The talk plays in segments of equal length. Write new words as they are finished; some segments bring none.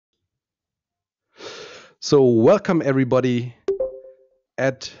So welcome everybody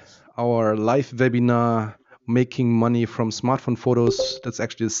at our live webinar, Making Money from Smartphone Photos. That's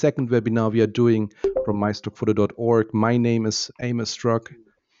actually the second webinar we are doing from mystockphoto.org. My name is Amos Struck.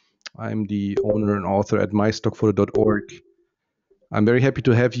 I'm the owner and author at mystockphoto.org. I'm very happy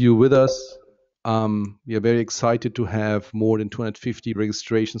to have you with us. We are very excited to have more than 250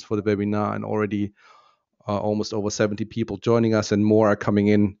 registrations for the webinar and already almost over 70 people joining us, and more are coming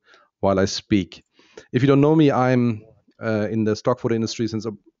in while I speak. If you don't know me, I'm in the stock photo industry since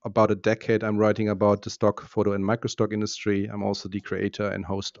about a decade. I'm writing about the stock photo and microstock industry. I'm also the creator and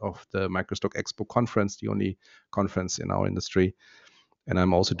host of the Microstock Expo conference, the only conference in our industry. And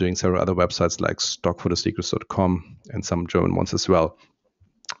I'm also doing several other websites like stockphotosecrets.com and some German ones as well.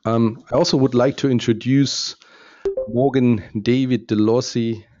 I also would like to introduce Morgan David de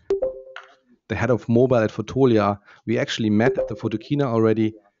Lossy, the head of mobile at Fotolia. We actually met at the Photokina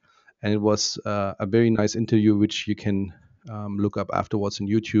already, and it was a very nice interview, which you can look up afterwards on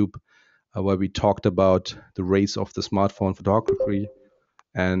YouTube, where we talked about the race of the smartphone photography.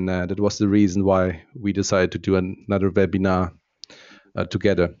 And that was the reason why we decided to do another webinar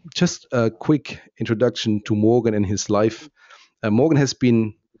together. Just a quick introduction to Morgan and his life. Morgan's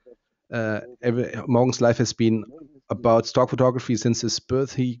life has been about stock photography since his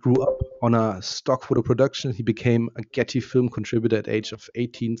birth. He grew up on a stock photo production. He became a Getty film contributor at age of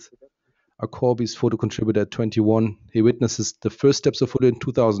 18, a Corby's photo contributor at 21. He witnesses the first steps of photo in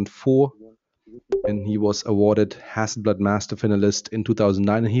 2004, and he was awarded Hasselblad Master Finalist in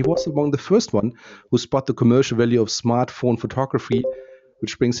 2009. And he was among the first one who spotted the commercial value of smartphone photography,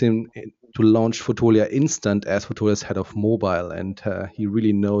 which brings him to launch Fotolia Instant as Fotolia's head of mobile. And he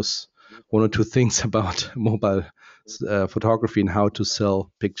really knows one or two things about mobile photography and how to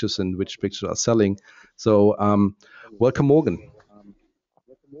sell pictures and which pictures are selling. So welcome, Morgan.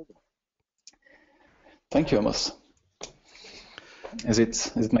 Thank you, Amos. Is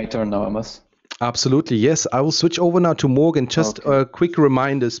it my turn now, Amos? Absolutely, yes. I will switch over now to Morgan. Just quick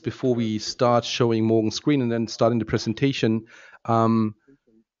reminders before we start showing Morgan's screen and then starting the presentation.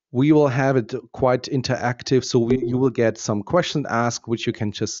 We will have it quite interactive, so you will get some questions asked, which you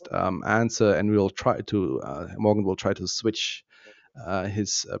can just answer, and we'll try to. Morgan will try to switch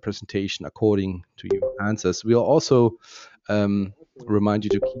his presentation according to your answers. We'll also remind you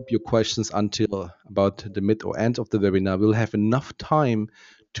to keep your questions until about the mid or end of the webinar. We'll have enough time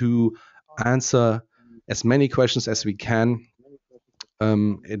to answer as many questions as we can.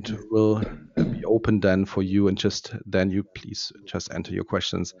 It will be open then for you, and then you please just enter your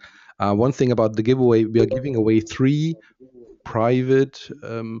questions. One thing about the giveaway, we are giving away three private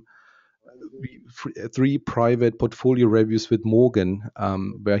portfolio reviews with Morgan,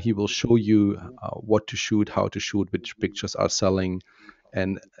 where he will show you what to shoot, how to shoot, which pictures are selling,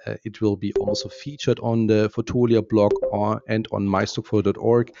 and it will be also featured on the Fotolia blog and on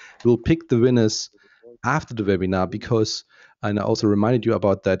mystockphoto.org. We'll pick the winners after the webinar because, and I also reminded you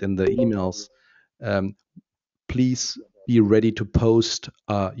about that in the emails, please be ready to post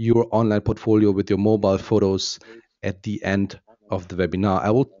your online portfolio with your mobile photos at the end of the webinar.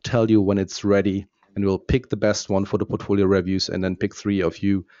 I will tell you when it's ready, and we'll pick the best one for the portfolio reviews and then pick three of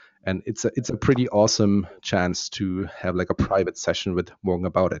you. And it's a pretty awesome chance to have like a private session with Morgan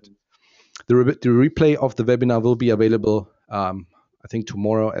about it. The replay of the webinar will be available, I think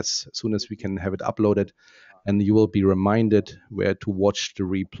tomorrow, as soon as we can have it uploaded, and you will be reminded where to watch the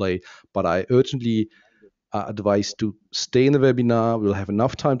replay. But I urgently advise to stay in the webinar. We'll have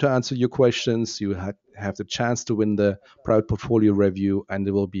enough time to answer your questions. You have the chance to win the private portfolio review, and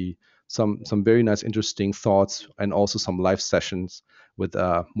there will be some very nice, interesting thoughts and also some live sessions with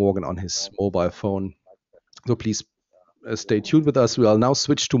Morgan on his mobile phone. So please stay tuned with us. We'll now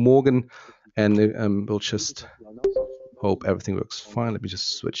switch to Morgan, and we'll just hope everything works fine. Let me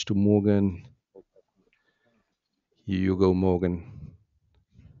just switch to Morgan. Here you go, Morgan.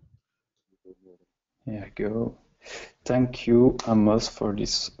 Here you go. Thank you, Amos, for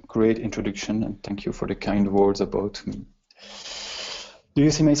this great introduction, and thank you for the kind words about me. Do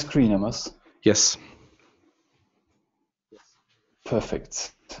you see my screen, Amos? Yes.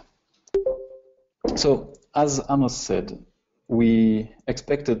 Perfect. So, as Amos said, I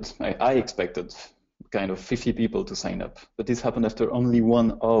expected kind of 50 people to sign up, but this happened after only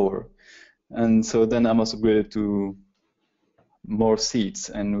 1 hour. And so then Amos upgraded to more seats,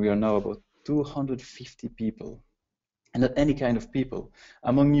 and we are now about 250 people. And not any kind of people.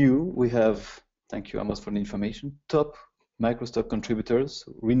 Among you, we have, thank you Amos for the information, top microstock contributors,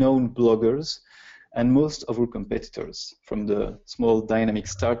 renowned bloggers, and most of our competitors, from the small dynamic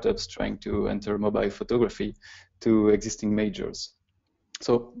startups trying to enter mobile photography to existing majors.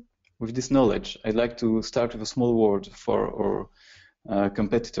 So with this knowledge, I'd like to start with a small word for our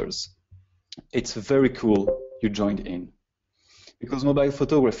competitors. It's very cool you joined in, because mobile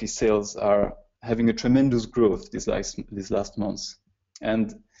photography sales are having a tremendous growth these last months.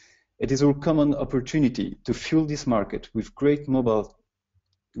 And it is our common opportunity to fuel this market with great mobile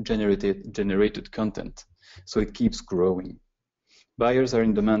generated content, so it keeps growing. Buyers are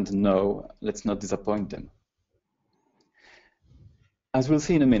in demand now, let's not disappoint them. As we'll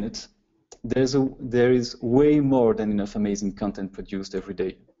see in a minute, there is way more than enough amazing content produced every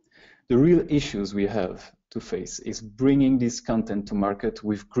day. The real issues we have to face is bringing this content to market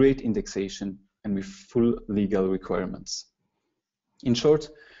with great indexation and with full legal requirements. In short,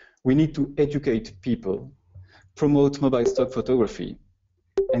 we need to educate people, promote mobile stock photography,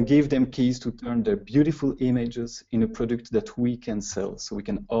 and give them keys to turn their beautiful images in a product that we can sell, so we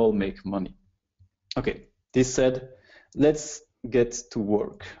can all make money. Okay, this said, let's get to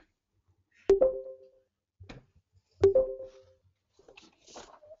work.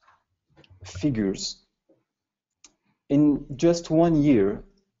 Figures. In just 1 year,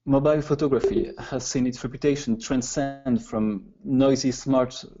 mobile photography has seen its reputation transcend from noisy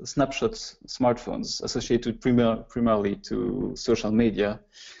snapshots smartphones associated primarily to social media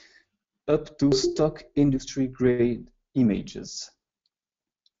up to stock industry-grade images.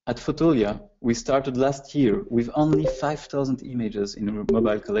 At Fotolia, we started last year with only 5,000 images in our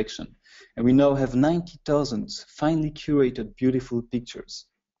mobile collection, and we now have 90,000 finely curated, beautiful pictures.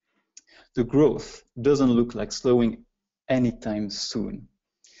 The growth doesn't look like slowing anytime soon.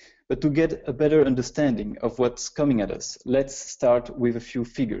 But to get a better understanding of what's coming at us, let's start with a few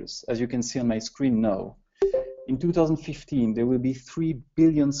figures. As you can see on my screen now, in 2015, there will be 3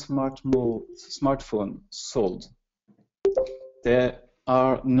 billion smartphones sold. There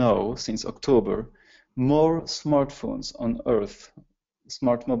are now, since October, more smartphones on Earth,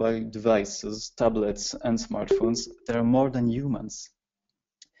 smart mobile devices, tablets, and smartphones. There are more than humans.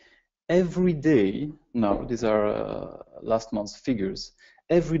 Every day, now these are last month's figures,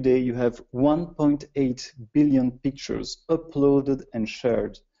 every day you have 1.8 billion pictures uploaded and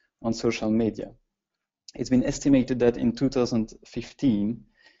shared on social media. It's been estimated that in 2015,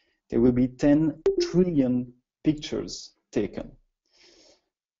 there will be 10 trillion pictures taken.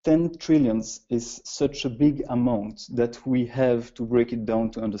 10 trillions is such a big amount that we have to break it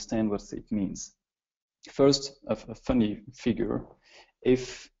down to understand what it means. First, a funny figure.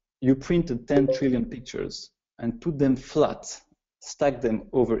 If you printed 10 trillion pictures and put them flat, stack them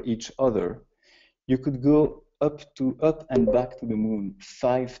over each other, you could go up and back to the moon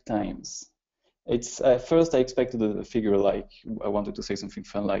 5 times. It's first I expected a figure like, I wanted to say something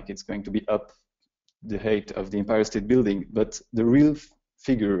fun like it's going to be up the height of the Empire State Building, but the real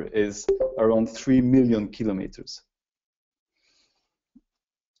figure is around 3 million kilometers.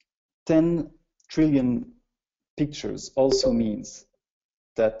 10 trillion pictures also means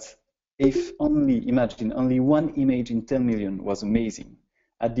that if imagine only one image in 10 million was amazing,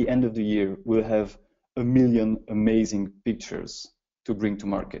 at the end of the year we'll have 1 million amazing pictures to bring to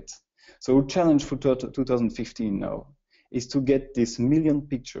market. So our challenge for 2015 now is to get these 1 million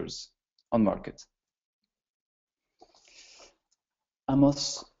pictures on market.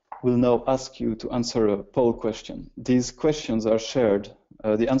 Amos will now ask you to answer a poll question. These questions are shared,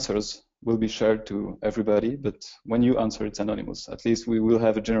 the answers will be shared to everybody, but when you answer, it's anonymous. At least we will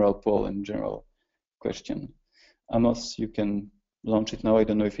have a general poll and general question. Amos, you can launch it now. I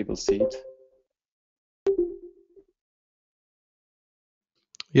don't know if people see it.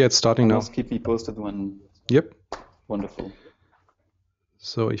 Yeah, it's starting Amos, now. keep me posted when. Yep. Wonderful.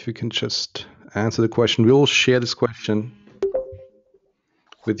 So if you can just answer the question, we'll share this question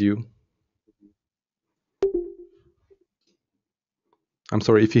with you. I'm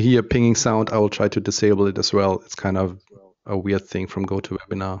sorry, if you hear pinging sound, I will try to disable it as well. It's kind of a weird thing from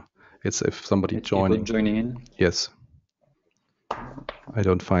GoToWebinar. It's if somebody It's joining. People joining in? Yes. I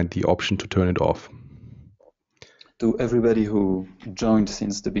don't find the option to turn it off. To everybody who joined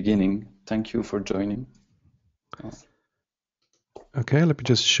since the beginning, thank you for joining. Okay, let me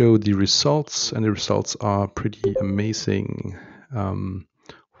just show the results, and the results are pretty amazing.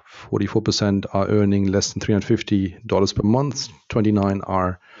 44% are earning less than $350 per month, 29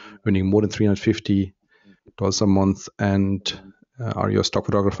 are earning more than $350 a month, and are you a stock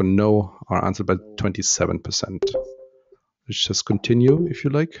photographer? No, are answered by 27%. Let's just continue if you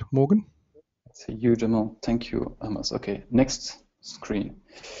like, Morgan. It's a huge amount. Thank you, Amos. Okay, next screen.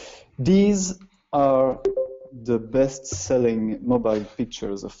 These are the best-selling mobile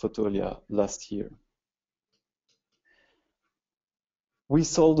pictures of Fotolia last year. We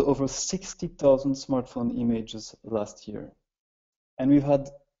sold over 60,000 smartphone images last year, and we've had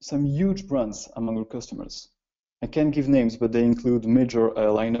some huge brands among our customers. I can't give names, but they include major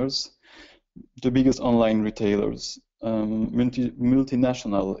airliners, the biggest online retailers,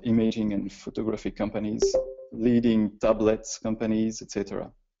 multinational imaging and photography companies, leading tablets companies,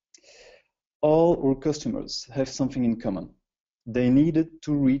 etc. All our customers have something in common. They needed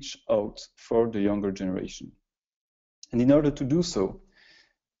to reach out for the younger generation. And in order to do so,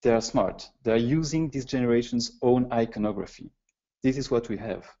 they are smart. They are using this generation's own iconography. This is what we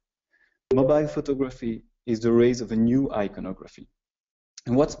have. Mobile photography is the rise of a new iconography.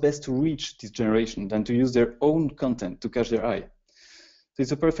 And what's best to reach this generation than to use their own content to catch their eye? So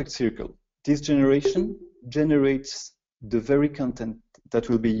it's a perfect circle. This generation generates the very content that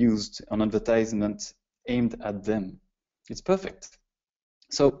will be used on advertisement aimed at them. It's perfect.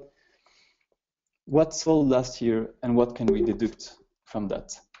 So what sold last year and what can we deduct from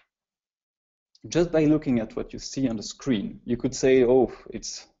that? Just by looking at what you see on the screen, you could say, oh,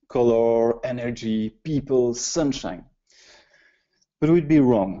 it's color, energy, people, sunshine. But we'd be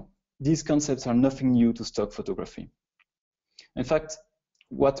wrong. These concepts are nothing new to stock photography. In fact,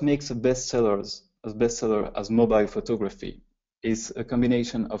 what makes a bestseller as mobile photography is a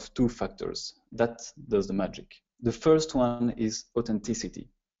combination of two factors. That does the magic. The first one is authenticity.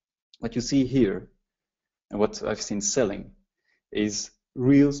 What you see here, and what I've seen selling, is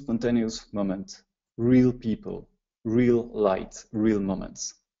real spontaneous moment, real people, real light, real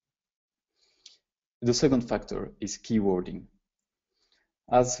moments. The second factor is keywording.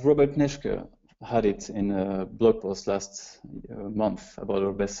 As Robert Neschke had it in a blog post last month about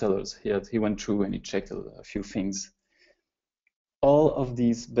our bestsellers, he went through and he checked a few things. All of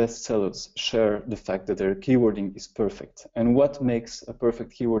these bestsellers share the fact that their keywording is perfect. And what makes a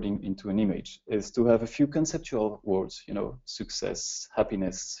perfect keywording into an image is to have a few conceptual words, success,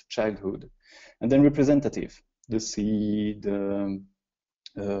 happiness, childhood, and then representative, the sea, the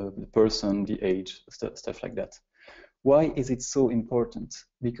person, the age, stuff like that. Why is it so important?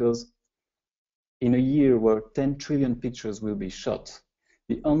 Because in a year where 10 trillion pictures will be shot,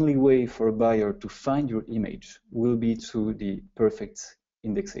 the only way for a buyer to find your image will be through the perfect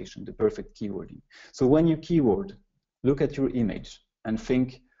indexation, the perfect keywording. So when you keyword, look at your image and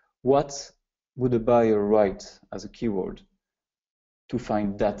think, what would a buyer write as a keyword to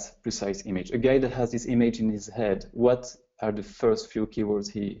find that precise image? A guy that has this image in his head, what are the first few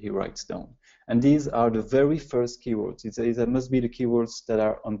keywords he writes down? And these are the very first keywords. It must be the keywords that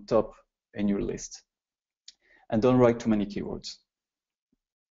are on top in your list. And don't write too many keywords.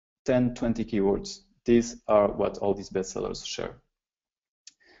 10, 20 keywords. These are what all these bestsellers share.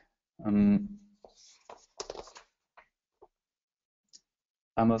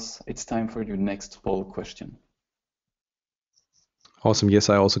 Amos, it's time for your next poll question. Awesome. Yes,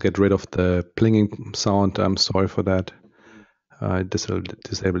 I also get rid of the plinging sound. I'm sorry for that.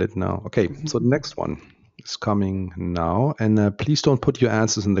 Disable it now. Okay, so the next one is coming now. And please don't put your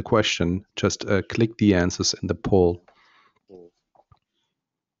answers in the question. Just click the answers in the poll.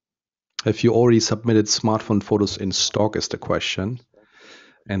 Have you already submitted smartphone photos in stock is the question.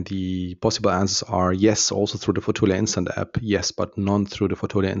 And the possible answers are yes, also through the Fotolia Instant app, yes, but none through the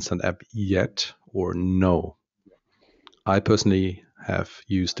Fotolia Instant app yet, or no. I personally have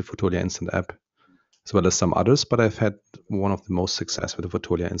used the Fotolia Instant app as well as some others, but I've had one of the most success with the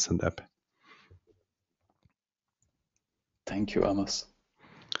Fotolia Instant app. Thank you, Amos.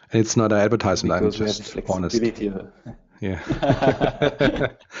 And it's not an advertisement, because I'm just honest. Yeah.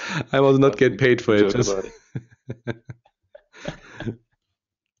 I will not get paid for it.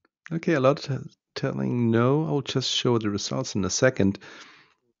 Okay, a lot telling no. I'll just show the results in a second.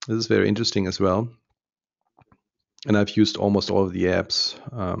 This is very interesting as well. And I've used almost all of the apps.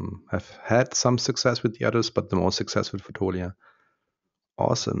 I've had some success with the others, but the most success with Fotolia.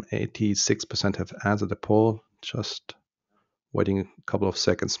 Awesome. 86% have answered the poll. Just waiting a couple of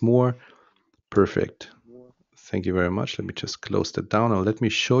seconds more. Perfect. Thank you very much. Let me just close that down. Now let me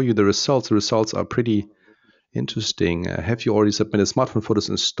show you the results. The results are pretty interesting. Have you already submitted smartphone photos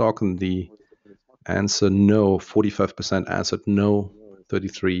in stock? And the answer no. 45% answered no.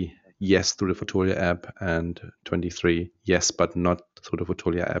 33 yes through the Fotolia app, and 23 yes, but not through the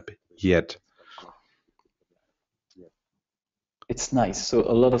Fotolia app yet. It's nice. So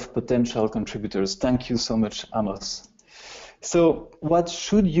a lot of potential contributors. Thank you so much, Amos. So what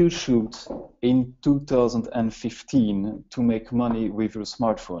should you shoot in 2015 to make money with your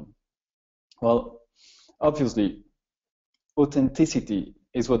smartphone? Well, obviously, authenticity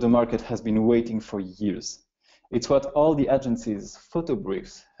is what the market has been waiting for years. It's what all the agencies' photo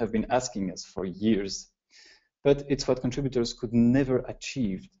briefs have been asking us for years, but it's what contributors could never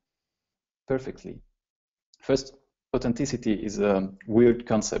achieve perfectly. First, authenticity is a weird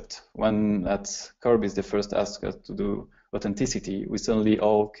concept. When at Corbis they first asked us to do authenticity, we suddenly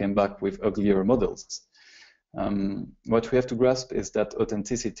all came back with uglier models. What we have to grasp is that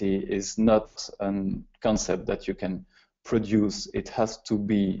authenticity is not a concept that you can produce. It has to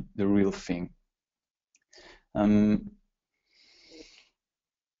be the real thing.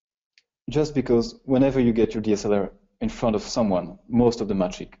 Just because whenever you get your DSLR in front of someone, most of the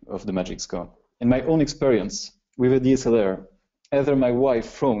magic's gone. In my own experience with a DSLR, either my wife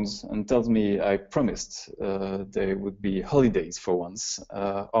phones and tells me I promised there would be holidays for once,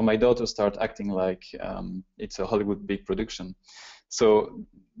 or my daughter starts acting like it's a Hollywood big production. So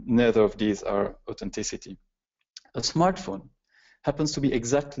neither of these are authenticity. A smartphone happens to be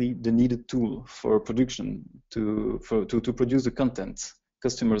exactly the needed tool for production to produce the content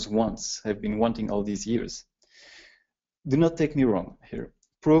customers have been wanting all these years. Do not take me wrong here.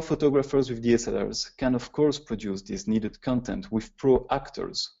 Pro photographers with DSLRs can of course produce this needed content with pro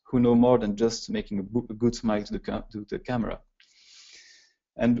actors who know more than just making a good smile to the camera.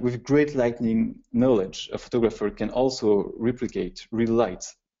 And with great lighting knowledge, a photographer can also replicate real light.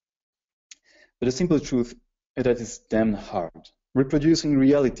 But the simple truth is that it's damn hard. Reproducing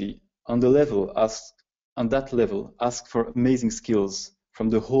reality on that level asks for amazing skills from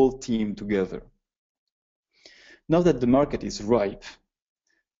the whole team together. Now that the market is ripe,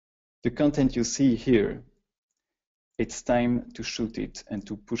 the content you see here, it's time to shoot it and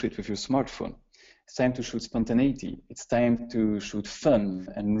to push it with your smartphone. It's time to shoot spontaneity. It's time to shoot fun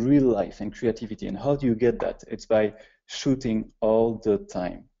and real life and creativity. And how do you get that? It's by shooting all the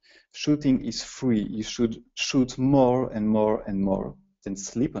time. Shooting is free. You should shoot more and more and more, then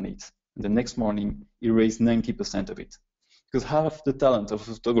sleep on it. And the next morning, erase 90% of it. Because half the talent of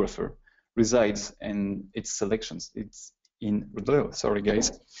a photographer resides in its selections.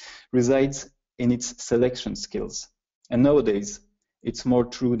 Resides in its selection skills. And nowadays, it's more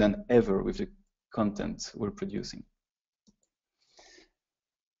true than ever with the content we're producing.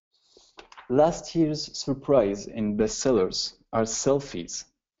 Last year's surprise in bestsellers are selfies.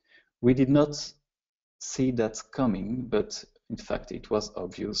 We did not see that coming, but in fact, it was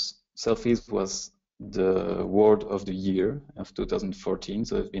obvious. Selfies was the word of the year of 2014.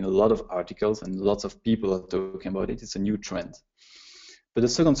 So there's been a lot of articles and lots of people are talking about it. It's a new trend. But the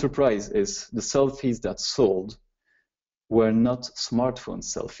second surprise is the selfies that sold were not smartphone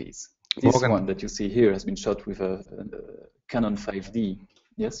selfies. This Morgan, one that you see here has been shot with a Canon 5D.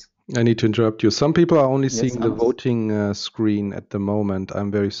 Yes? I need to interrupt you. Some people are only Yes, seeing the Amos? voting screen at the moment.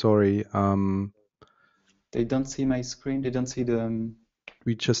 I'm very sorry. They don't see my screen. They don't see the.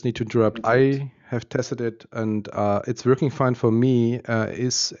 We just need to interrupt. I have tested it and it's working fine for me.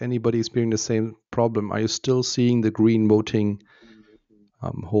 Is anybody experiencing the same problem? Are you still seeing the green voting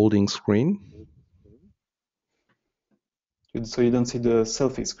holding screen? So you don't see the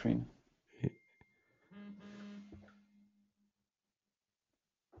selfie screen.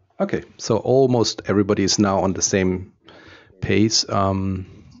 Okay, so almost everybody is now on the same pace,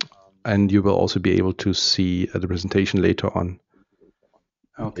 and you will also be able to see the presentation later on.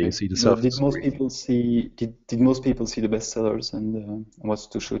 Okay. You see the But selfie did most screen. people see? Did most people see the bestsellers and what's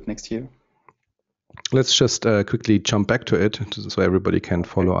to shoot next year? Let's just quickly jump back to it so everybody can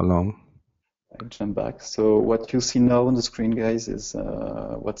follow along. I jump back. So what you see now on the screen, guys, is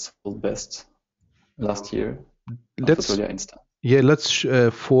what's sold best last year. Let's Fotolia Insta. Yeah, let's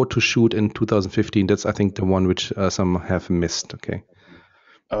for to shoot in 2015. That's I think the one which some have missed. Okay.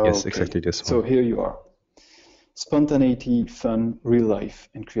 Yes, Okay. exactly this one. So here you are. Spontaneity, fun, real life,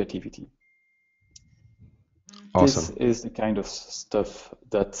 and creativity. Awesome. This is the kind of stuff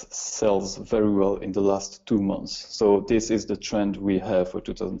that sells very well in the last 2 months. So this is the trend we have for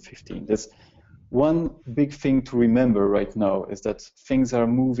 2015. There's one big thing to remember right now is that things are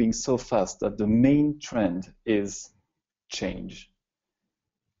moving so fast that the main trend is change.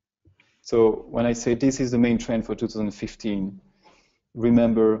 So when I say this is the main trend for 2015,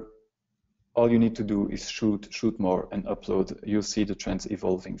 remember all you need to do is shoot more and upload. You'll see the trends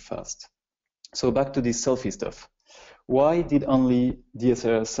evolving fast. So back to this selfie stuff. Why did only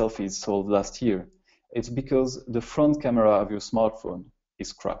DSLR selfies sold last year? It's because the front camera of your smartphone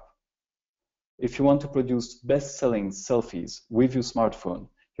is crap. If you want to produce best-selling selfies with your smartphone,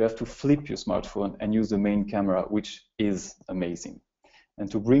 you have to flip your smartphone and use the main camera, which is amazing. And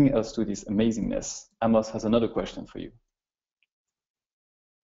to bring us to this amazingness, Amos has another question for you.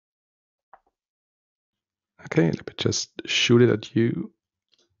 Okay, let me just shoot it at you.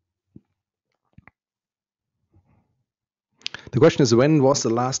 The question is, when was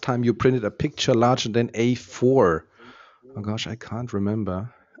the last time you printed a picture larger than A4? Oh gosh, I can't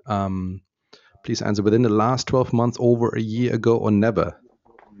remember. Please answer within the last 12 months, over a year ago, or never.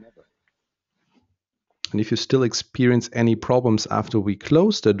 And if you still experience any problems after we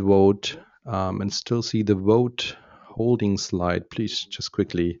close that vote and still see the vote holding slide, please just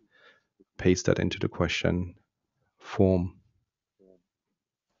quickly paste that into the question form.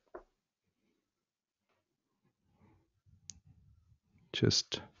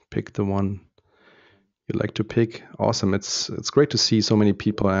 Just pick the one you like to pick. Awesome. It's great to see so many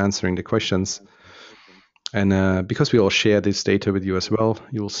people answering the questions. And because we all share this data with you as well,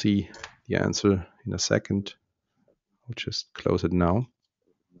 you will see the answer in a second. I'll just close it now.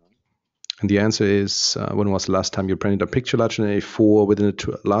 And the answer is, when was the last time you printed a picture large than A4 within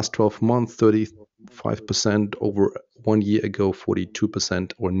the last 12 months? 35%, over 1 year ago,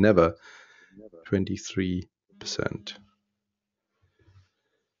 42%, or never, 23%.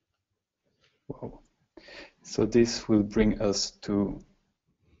 Wow. So this will bring us to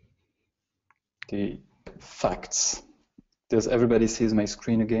the facts. Does everybody see my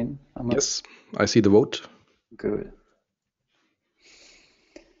screen again, Amos? Yes, I see the vote. Good.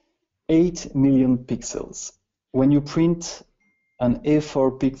 8 million pixels. When you print an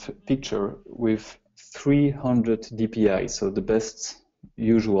A4 picture with 300 dpi, so the best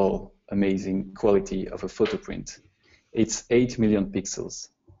usual amazing quality of a photo print, it's 8 million pixels.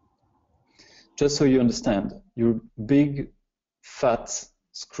 Just so you understand, your big fat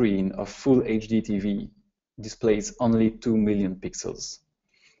screen of full HD TV displays only 2 million pixels.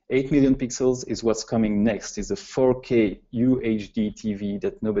 8 million pixels is what's coming next, is a 4K UHD TV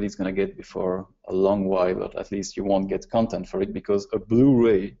that nobody's going to get before a long while, or at least you won't get content for it, because a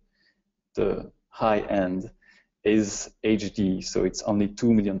Blu-ray, the high end, is HD, so it's only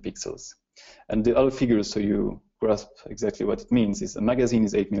 2 million pixels. And the other figures, so you grasp exactly what it means, is a magazine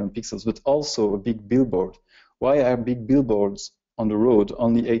is 8 million pixels, but also a big billboard. Why are big billboards on the road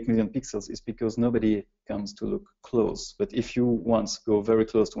only 8 million pixels? Is because nobody comes to look close. But if you once go very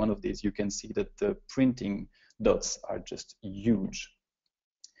close to one of these, you can see that the printing dots are just huge.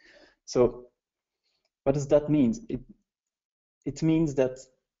 So what does that mean? It means that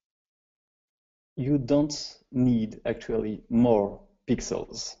you don't need actually more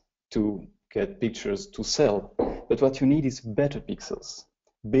pixels to get pictures to sell, but what you need is better pixels.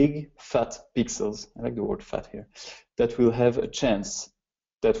 Big, fat pixels, I like the word fat here, that will have a chance,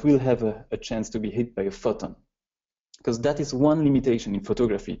 a chance to be hit by a photon. Because that is one limitation in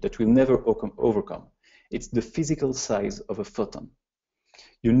photography that we'll never overcome. It's the physical size of a photon.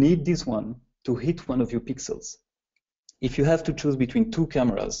 You need this one to hit one of your pixels. If you have to choose between two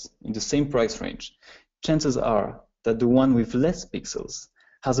cameras in the same price range, chances are that the one with less pixels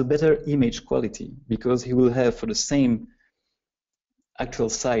has a better image quality, because he will have, for the same actual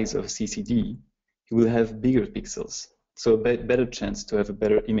size of CCD, he will have bigger pixels. So a better chance to have a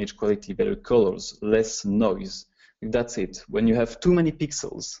better image quality, better colors, less noise. That's it. When you have too many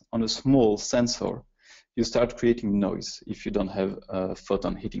pixels on a small sensor, you start creating noise if you don't have a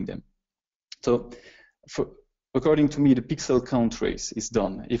photon hitting them. So according to me, the pixel count race is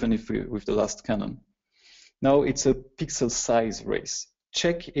done, even if with the last Canon. Now it's a pixel size race.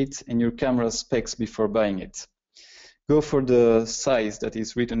 Check it in your camera specs before buying it. Go for the size that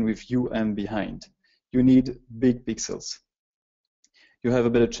is written with UM behind. You need big pixels. You have a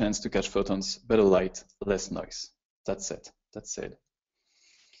better chance to catch photons, better light, less noise. That's it. That's it.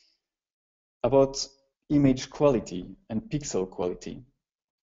 About image quality and pixel quality,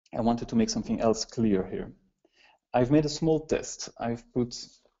 I wanted to make something else clear here. I've made a small test. I've put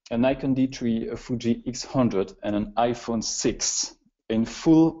a Nikon D3, a Fuji X100, and an iPhone 6 in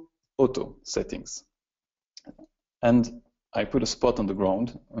full auto settings. And I put a spot on the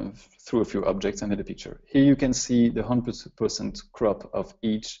ground, threw a few objects, and made a picture. Here you can see the 100% crop of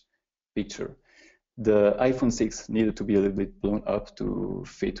each picture. The iPhone 6 needed to be a little bit blown up to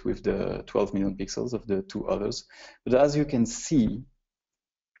fit with the 12 million pixels of the two others. But as you can see,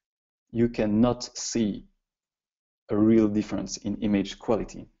 you cannot see a real difference in image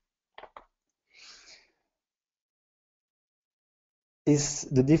quality. Is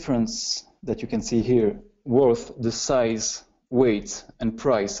the difference that you can see here worth the size, weight, and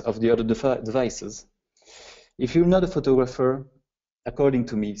price of the other devices? If you're not a photographer, according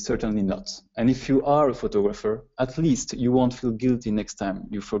to me, certainly not. And if you are a photographer, at least you won't feel guilty next time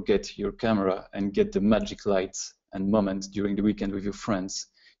you forget your camera and get the magic lights and moments during the weekend with your friends.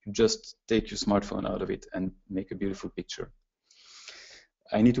 You just take your smartphone out of it and make a beautiful picture.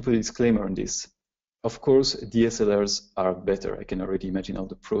 I need to put a disclaimer on this. Of course, DSLRs are better. I can already imagine all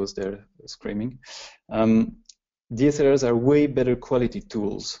the pros there screaming. DSLRs are way better quality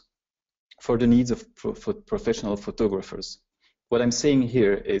tools for the needs of professional photographers. what I'm saying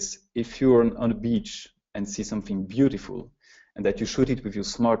here is, if you're on a beach and see something beautiful and that you shoot it with your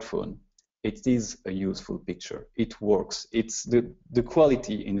smartphone, it is a useful picture. It works. It's the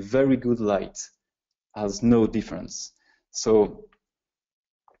quality in very good light has no difference. So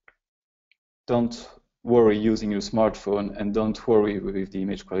don't worry using your smartphone, and don't worry with the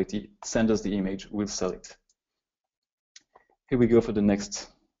image quality. Send us the image, we'll sell it. Here we go for the next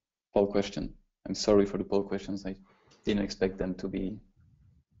poll question. I'm sorry for the poll questions. I didn't expect them to be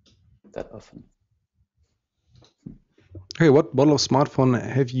that often. Hey, what model of smartphone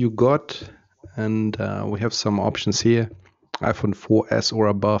have you got? And we have some options here. iPhone 4S or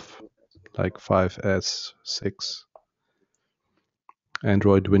above, like 5S, 6.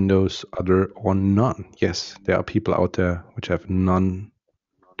 Android, Windows, other, or none. Yes, there are people out there which have none,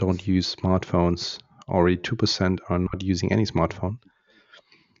 don't use smartphones. Already 2% are not using any smartphone.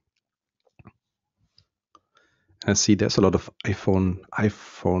 I see there's a lot of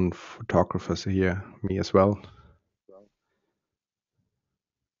iPhone photographers here, me as well.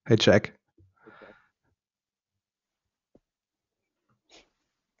 Hey, Jack.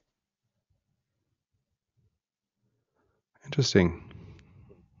 Interesting.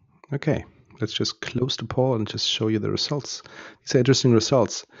 Okay, let's just close the poll and just show you the results. These are interesting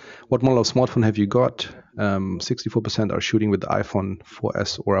results. What model of smartphone have you got? 64% are shooting with the iPhone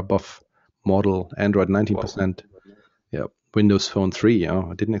 4S or above model. Android 19%. Yeah, Windows Phone 3.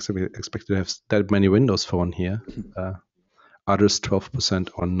 I didn't expect to have that many Windows Phone here. Others 12%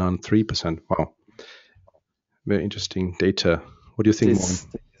 or none 3%. Wow, very interesting data. What do you think, Morgan?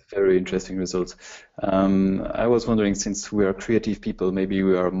 Very interesting results. I was wondering, since we are creative people, maybe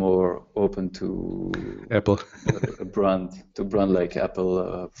we are more open to Apple, a brand like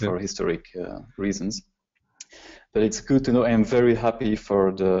Apple for historic reasons. But it's good to know. I am very happy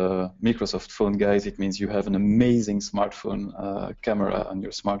for the Microsoft phone guys. It means you have an amazing smartphone camera on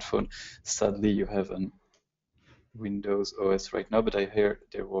your smartphone. Sadly, you have an Windows OS right now, but I hear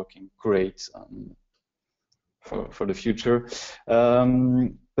they're working great for the future.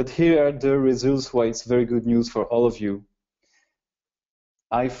 But here are the results why it's very good news for all of you.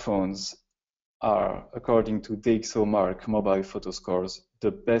 iPhones are, according to DxOMark mobile photo scores,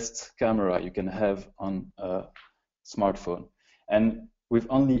 the best camera you can have on a smartphone, and with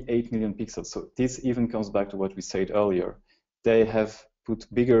only 8 million pixels. So this even comes back to what we said earlier. They have put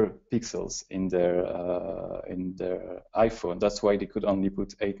bigger pixels in their iPhone. That's why they could only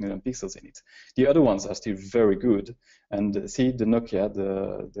put 8 million pixels in it. The other ones are still very good. And see, the Nokia,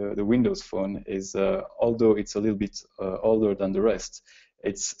 the Windows phone is, although it's a little bit older than the rest,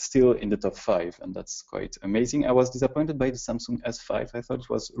 it's still in the top 5, and that's quite amazing. I was disappointed by the Samsung S5. I thought it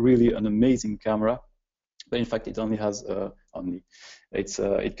was really an amazing camera, but in fact it only has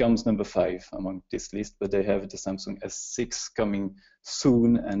it comes number 5 among this list. But they have the Samsung S6 coming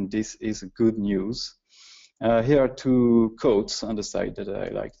soon, and this is good news. Here are 2 quotes on the side that I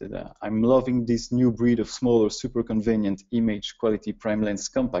liked. I'm loving this new breed of smaller, super convenient image quality prime lens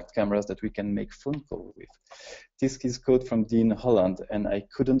compact cameras that we can make phone calls with. This is a quote from Dean Holland, and I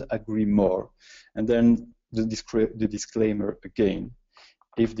couldn't agree more. And then the disclaimer again.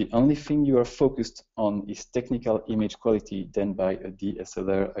 If the only thing you are focused on is technical image quality, then buy a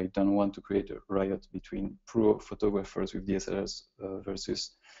DSLR. I don't want to create a riot between pro photographers with DSLRs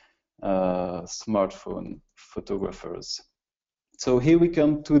versus smartphone photographers. So here we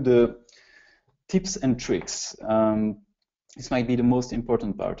come to the tips and tricks. This might be the most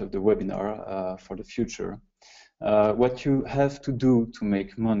important part of the webinar for the future. What you have to do to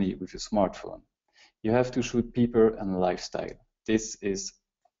make money with your smartphone. You have to shoot people and lifestyle. This is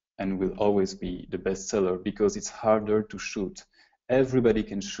and will always be the best seller because it's harder to shoot. Everybody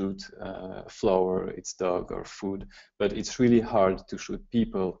can shoot a flower, its dog, or food, but it's really hard to shoot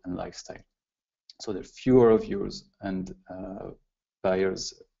people and lifestyle. So there are fewer viewers, and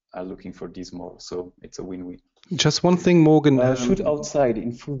buyers are looking for these more. So it's a win-win. Just one thing, Morgan. Shoot outside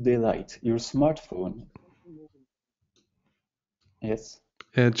in full daylight. Your smartphone. Yes.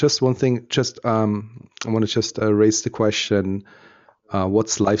 Just one thing. Just I want to just raise the question.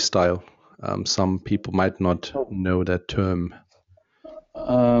 What's lifestyle? Some people might not know that term.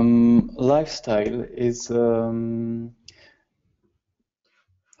 Lifestyle is,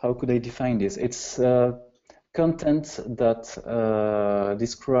 how could I define this? It's content that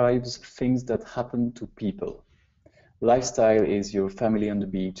describes things that happen to people. Lifestyle is your family on the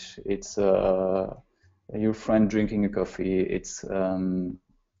beach. It's your friend drinking a coffee. It's you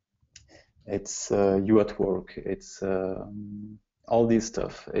at work. It's all this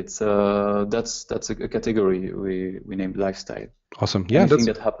stuff. It's that's a category we named lifestyle. Awesome. Yeah, anything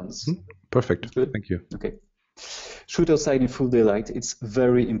that happens. Perfect. Good? Thank you. Okay. Shoot outside in full daylight. It's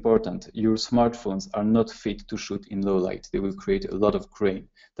very important. Your smartphones are not fit to shoot in low light. They will create a lot of grain.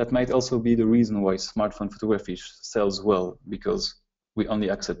 That might also be the reason why smartphone photography sells well, because we only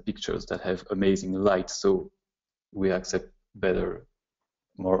accept pictures that have amazing light, so we accept better,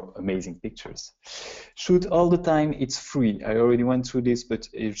 more amazing pictures. Shoot all the time. It's free. I already went through this, but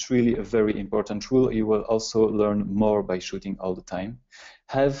it's really a very important rule. You will also learn more by shooting all the time.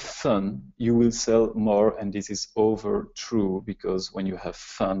 Have fun. You will sell more, and this is over true, because when you have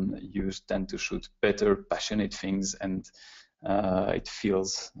fun, you tend to shoot better, passionate things, and it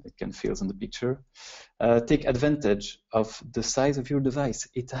can feel in the picture. Take advantage of the size of your device.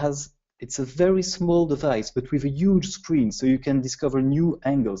 It's a very small device, but with a huge screen, so you can discover new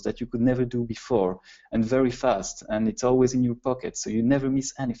angles that you could never do before, and very fast, and it's always in your pocket, so you never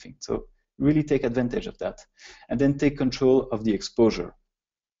miss anything. So really take advantage of that. And then take control of the exposure,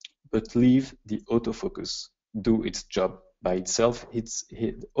 but leave the autofocus do its job by itself.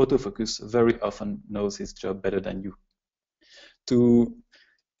 Autofocus very often knows its job better than you. To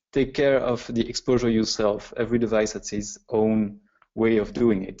take care of the exposure yourself, every device has its own way of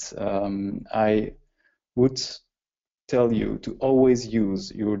doing it. I would tell you to always use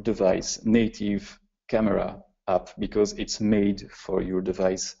your device native camera app, because it's made for your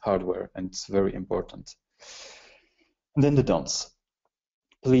device hardware, and it's very important. And then the don'ts.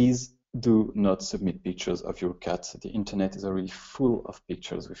 Please do not submit pictures of your cat. The internet is already full of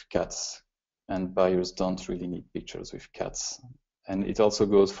pictures with cats, and buyers don't really need pictures with cats. And it also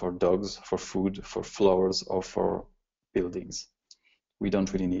goes for dogs, for food, for flowers, or for buildings. We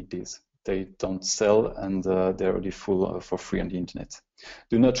don't really need these. They don't sell, and they're already full for free on the internet.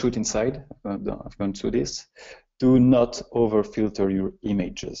 Do not shoot inside. I've gone through this. Do not over-filter your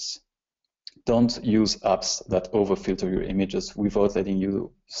images. Don't use apps that over-filter your images without letting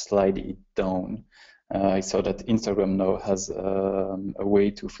you slide it down. I saw that Instagram now has a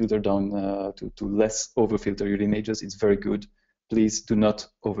way to filter down, to less over-filter your images. It's very good. Please do not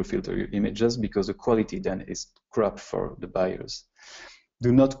over-filter your images, because the quality then is crap for the buyers.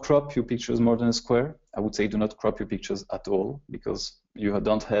 Do not crop your pictures more than a square. I would say do not crop your pictures at all, because you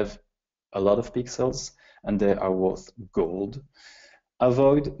don't have a lot of pixels and they are worth gold.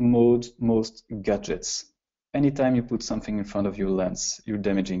 Avoid most gadgets. Anytime you put something in front of your lens, you're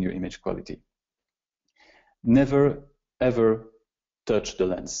damaging your image quality. Never, ever touch the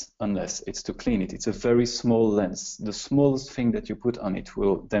lens unless it's to clean it. It's a very small lens. The smallest thing that you put on it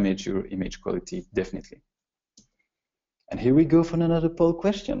will damage your image quality, definitely. And here we go for another poll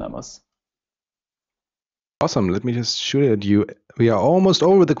question, Amos. Awesome. Let me just shoot it at you. We are almost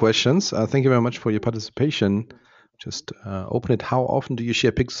over the questions. Thank you very much for your participation. Just open it. How often do you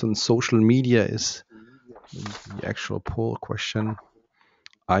share pictures on social media is the actual poll question.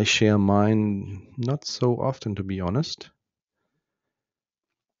 I share mine not so often, to be honest.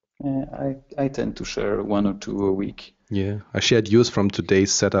 I tend to share 1 or 2 a week. Yeah, I shared yours from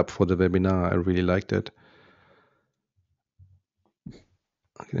today's setup for the webinar. I really liked it.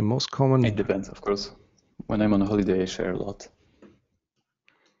 Okay, the most common. It depends, of course. When I'm on holiday, I share a lot.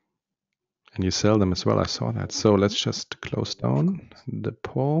 And you sell them as well. I saw that. So let's just close down the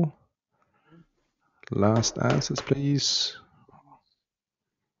poll. Last answers, please.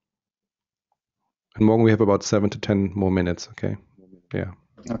 And Morgan, we have about 7 to 10 more minutes. Okay. Yeah.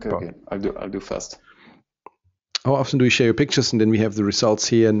 Okay. I'll do fast. How often do you share your pictures? And then we have the results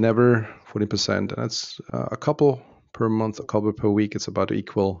here. Never, 40%. And that's a couple per month, a couple per week. It's about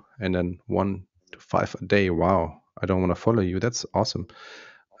equal. And then 1 to 5 a day. Wow. I don't want to follow you. That's awesome.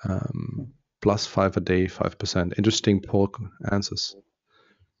 Plus 5 a day, 5%. Interesting poll answers.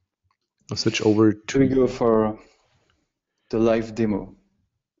 I'll switch over to. We go for the live demo.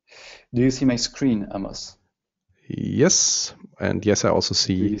 Do you see my screen, Amos? Yes, and yes, I also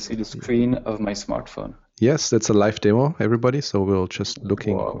see. Do you see the screen of my smartphone? Yes, that's a live demo, everybody. So we'll just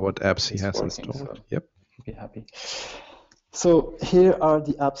looking what apps he has working, installed. So yep. Be happy. So here are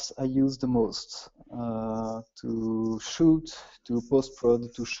the apps I use the most to shoot, to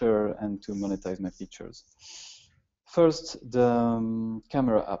post-prod, to share, and to monetize my pictures. First, the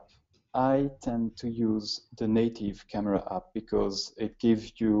camera app. I tend to use the native camera app because it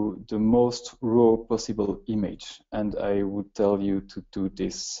gives you the most raw possible image, and I would tell you to do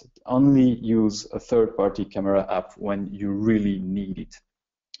this. Only use a third-party camera app when you really need it.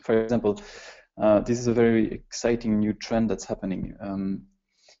 For example, this is a very exciting new trend that's happening.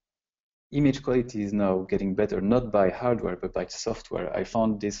 Image quality is now getting better, not by hardware, but by software. I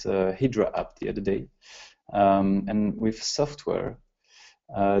found this Hydra app the other day, and with software,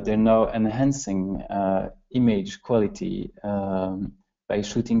 they're now enhancing image quality by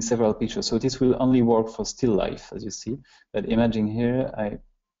shooting several pictures. So this will only work for still life, as you see. But imagine here, I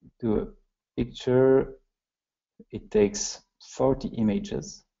do a picture. It takes 40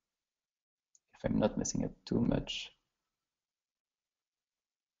 images, if I'm not messing up too much.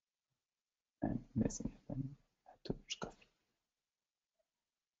 I'm messing up. I had too much coffee.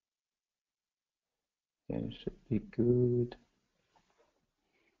 Okay, it should be good.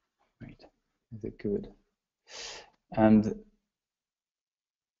 Right, is it good? And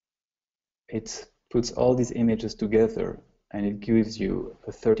it puts all these images together and it gives you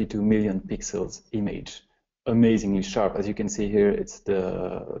a 32 million pixels image, amazingly sharp. As you can see here, it's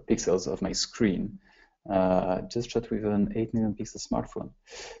the pixels of my screen, just shot with an 8 million pixel smartphone.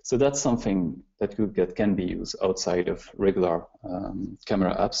 So that's something that can be used outside of regular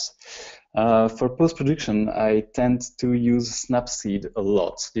camera apps. For post-production, I tend to use Snapseed a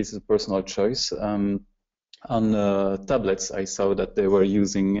lot. This is a personal choice. On tablets, I saw that they were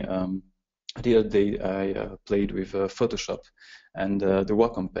using the other day I played with Photoshop and the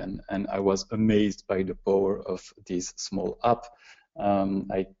Wacom pen, and I was amazed by the power of this small app.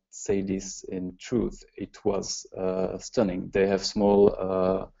 I say this in truth, it was stunning. They have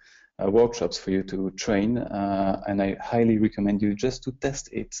small workshops for you to train, and I highly recommend you just to test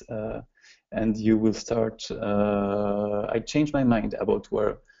it, and you will start. I changed my mind about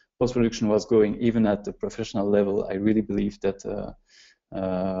where post-production was going, even at the professional level. I really believe that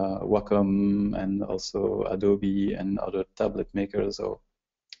Wacom and also Adobe and other tablet makers or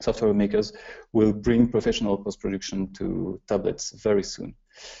software makers will bring professional post-production to tablets very soon.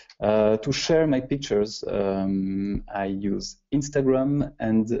 To share my pictures, I use Instagram,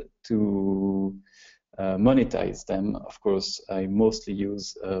 and to monetize them, of course, I mostly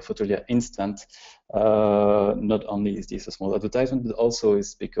use Fotolia Instant. Not only is this a small advertisement, but also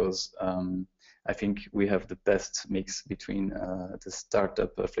is because I think we have the best mix between the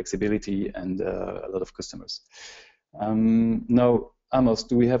startup flexibility and a lot of customers. Now, Amos,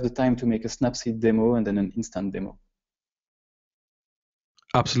 do we have the time to make a Snapseed demo and then an instant demo?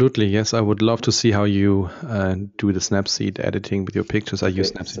 Absolutely, yes. I would love to see how you do the Snapseed editing with your pictures. I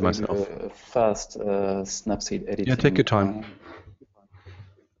use Snapseed so myself. I do a fast Snapseed editing. Yeah, take your time.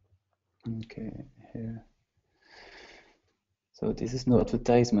 Okay, here. So this is no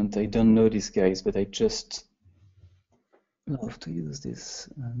advertisement. I don't know these guys, but I just love to use this.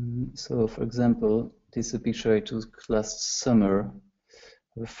 So, for example, this is a picture I took last summer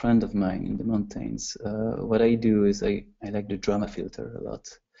of a friend of mine in the mountains. What I do is I like the drama filter a lot.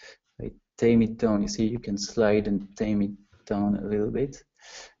 I tame it down. You see, you can slide and tame it down a little bit.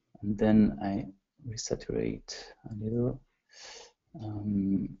 And then I resaturate a little.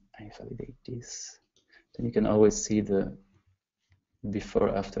 I validate this. Then you can always see the before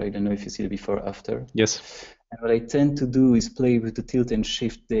after. I don't know if you see the before after. Yes. And what I tend to do is play with the tilt and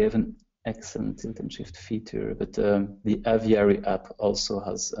shift. They have an excellent tilt and shift feature, but the Aviary app also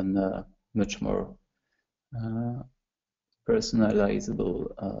has a much more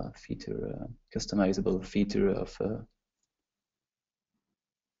personalizable feature, customizable feature of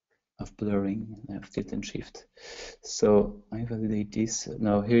blurring, of tilt and shift. So I validate this.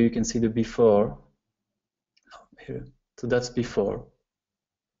 Now here you can see the before. Here, so that's before,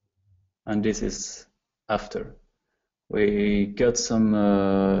 and this is after. We got some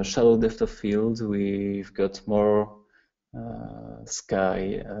shallow depth of field. We've got more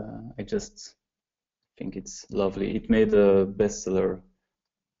sky. I just think it's lovely. It made a bestseller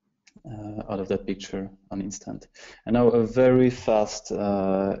out of that picture on Instant. And now a very fast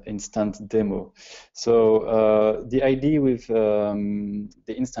Instant demo. So the idea with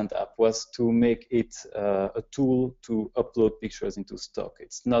the Instant app was to make it a tool to upload pictures into stock.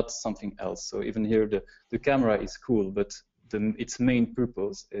 It's not something else. So even here the camera is cool, but its main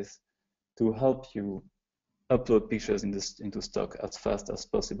purpose is to help you upload pictures into stock as fast as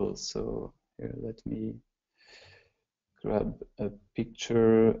possible. So here, let me grab a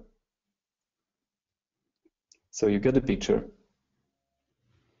picture. So you get a picture.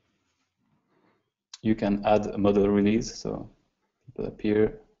 You can add a model release, so people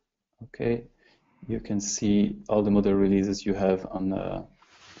appear. Okay, you can see all the model releases you have on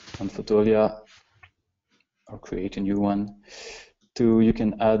Fotolia, or create a new one. You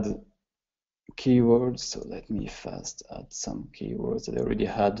can add keywords. So let me fast add some keywords that I already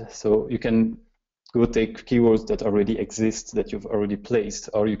had. So you can go take keywords that already exist that you've already placed,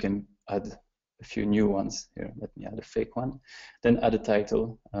 or you can add a few new ones. Here, let me add a fake one. Then add a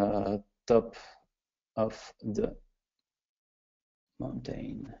title, top of the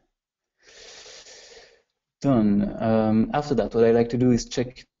mountain. Done. After that, what I like to do is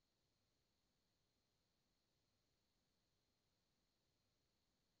check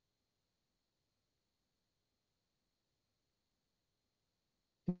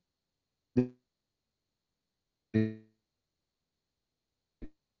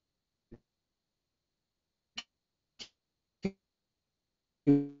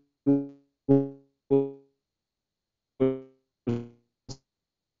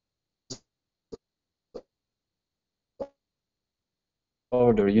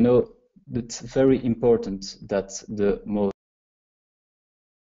order. It's very important that the most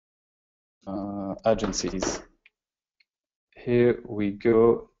agencies. Here we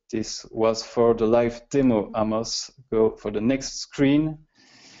go. This was for the live demo, Amos. Go for the next screen.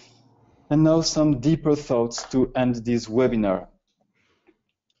 And now some deeper thoughts to end this webinar.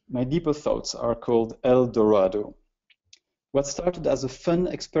 My deeper thoughts are called El Dorado. What started as a fun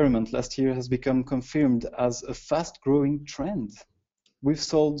experiment last year has become confirmed as a fast-growing trend. We've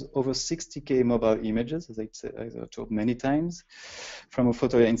sold over 60K mobile images, as I told many times, from a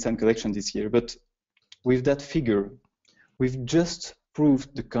Fotolia Instant collection this year. But with that figure, we've just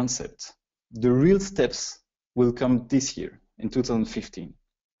proved the concept. The real steps will come this year, in 2015.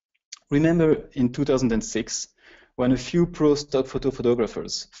 Remember in 2006, when a few pro stock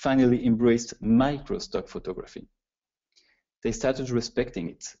photographers finally embraced micro stock photography. They started respecting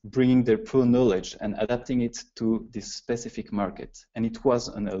it, bringing their pro knowledge and adapting it to this specific market. And it was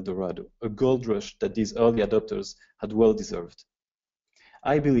an El Dorado, a gold rush that these early adopters had well deserved.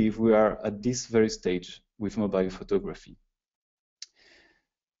 I believe we are at this very stage with mobile photography.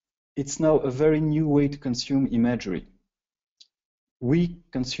 It's now a very new way to consume imagery. We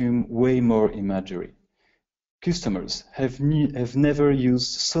consume way more imagery. Customers have never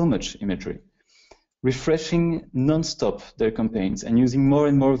used so much imagery, refreshing non-stop their campaigns and using more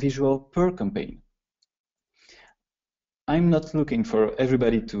and more visual per campaign. I'm not looking for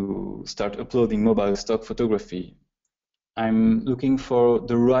everybody to start uploading mobile stock photography. I'm looking for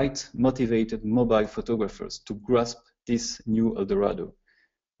the right motivated mobile photographers to grasp this new El Dorado.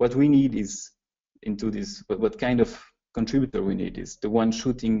 What we need is what kind of contributor we need is the one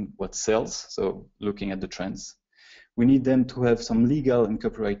shooting what sells, so looking at the trends. We need them to have some legal and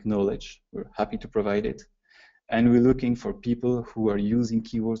copyright knowledge. We're happy to provide it. And we're looking for people who are using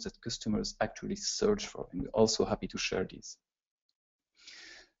keywords that customers actually search for, and we're also happy to share these.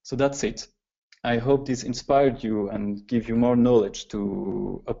 So that's it. I hope this inspired you and give you more knowledge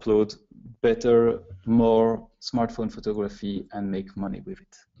to upload better, more smartphone photography and make money with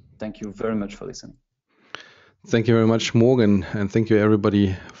it. Thank you very much for listening. Thank you very much, Morgan, and thank you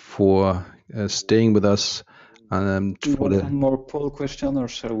everybody for staying with us. Do you want one more poll question, or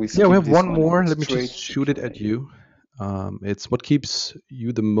shall we skip Yeah, we have this one more. Let me straight just shoot it at you. It's what keeps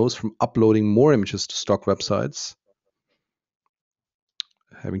you the most from uploading more images to stock websites?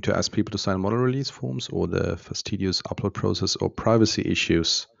 Having to ask people to sign model release forms, or the fastidious upload process, or privacy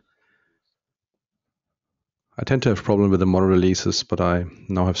issues? I tend to have problem with the model releases, but I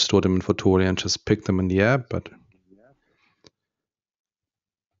now have stored them in Fotolia and just pick them in the app. But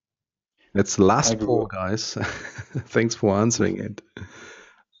that's the last poll, guys. Thanks for answering it.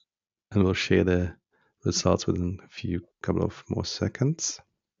 And we'll share the results within a couple of more seconds.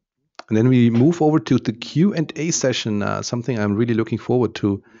 And then we move over to the Q&A session, something I'm really looking forward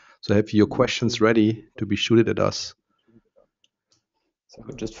to. So have your questions ready to be shooted at us. So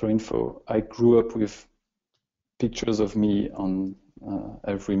just for info, I grew up with pictures of me on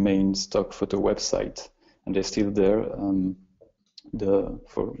every main stock photo website, and they're still there.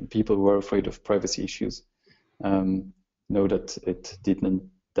 For people who are afraid of privacy issues, know that it didn't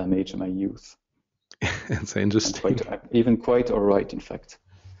damage my youth. It's interesting. Even quite all right, in fact.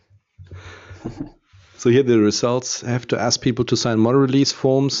 So here the results. I have to ask people to sign model release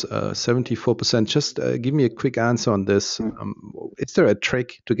forms, 74%. Just give me a quick answer on this. Is there a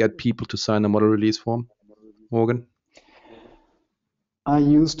trick to get people to sign a model release form, Morgan? I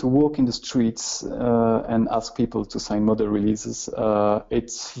used to walk in the streets and ask people to sign model releases.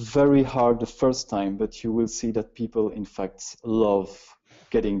 It's very hard the first time, but you will see that people, in fact, love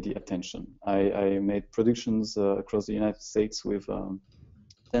getting the attention. I made productions across the United States with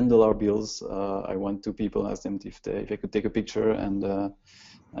 $10 bills. I went to people, asked them if they could take a picture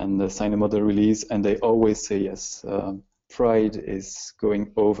and sign a model release, and they always say yes. Pride is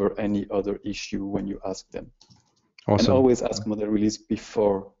going over any other issue when you ask them. Awesome. And always ask model release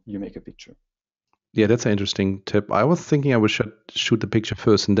before you make a picture. Yeah, that's an interesting tip. I was thinking I would shoot the picture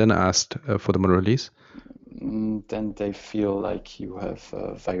first and then asked for the model release. Then they feel like you have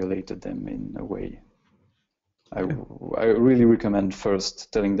violated them in a way. I really recommend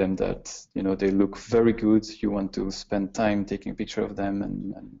first telling them that they look very good. You want to spend time taking a picture of them,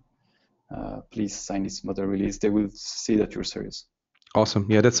 and please sign this model release. They will see that you're serious. Awesome.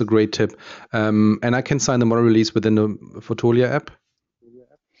 Yeah, that's a great tip. And I can sign the model release within the Fotolia app?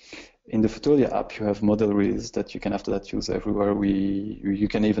 in the Fotolia app, you have model release that you can after that use everywhere. You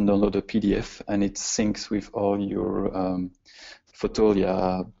can even download a PDF, and it syncs with all your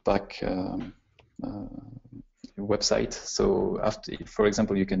Fotolia back website. So after, for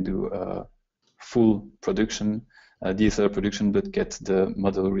example, you can do a full production, DSLR production, but get the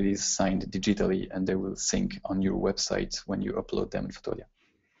model release signed digitally, and they will sync on your website when you upload them in Fotolia.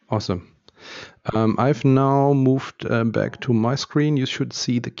 Awesome. I've now moved back to my screen. You should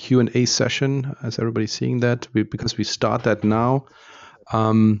see the Q&A session. As everybody's seeing that, because we start that now.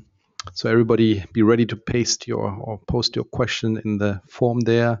 So everybody be ready to paste or post your question in the form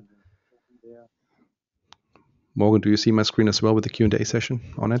there. Morgan, do you see my screen as well with the Q&A session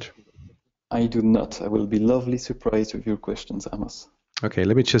on it? I do not. I will be lovely surprised with your questions, Amos. Okay,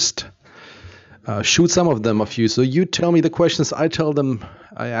 let me just shoot some of them of you. So you tell me the questions, I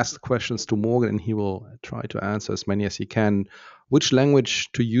ask the questions to Morgan, and he will try to answer as many as he can. Which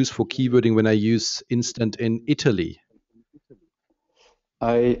language to use for keywording when I use Instant in Italy?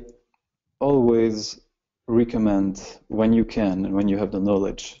 I always recommend, when you can and when you have the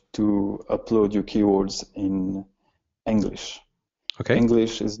knowledge, to upload your keywords in English. Okay.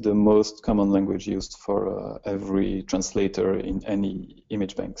 English is the most common language used for every translator in any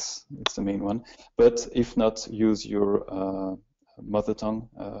image banks. It's the main one. But if not, use your mother tongue,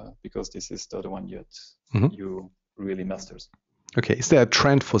 because this is the other one you really masters. Okay. Is there a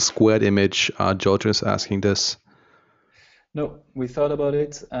trend for squared image? George is asking this. No, we thought about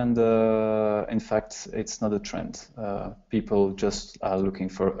it, and in fact, it's not a trend. People just are looking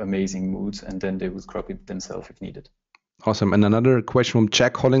for amazing moods, and then they will crop it themselves if needed. Awesome. And another question from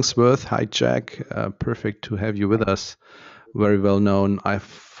Jack Hollingsworth. Hi, Jack. Perfect to have you with us. Very well known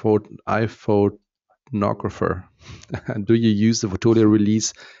iPhotonographer. Do you use the Fotolia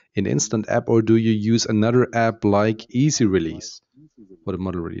release in Instant app, or do you use another app like Easy Release for the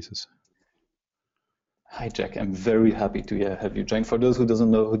model releases? Hi, Jack. I'm very happy to have you join. For those who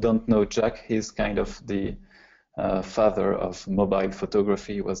don't know Jack, he's kind of the father of mobile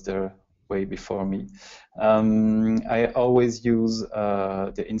photography. He was there way before me. I always use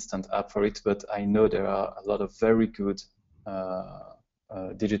the Instant app for it, but I know there are a lot of very good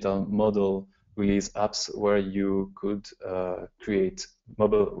digital model release apps where you could create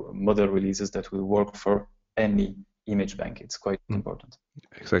model releases that will work for any image bank. It's quite important.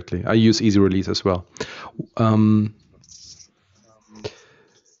 Exactly. I use Easy Release as well.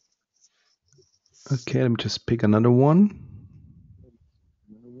 Okay, let me just pick another one.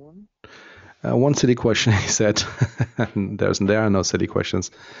 One silly question, he said. There are no silly questions.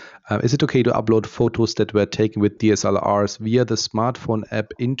 Is it okay to upload photos that were taken with DSLRs via the smartphone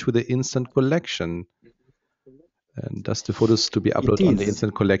app into the Instant collection? And does the photos to be uploaded on the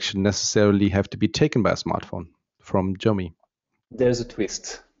Instant collection necessarily have to be taken by a smartphone? From Jomi. There's a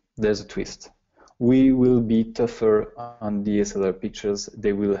twist. We will be tougher on DSLR pictures.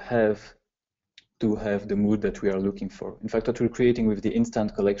 They will have to have the mood that we are looking for. In fact, what we're creating with the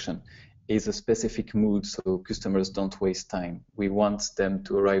Instant collection is a specific mood, so customers don't waste time. We want them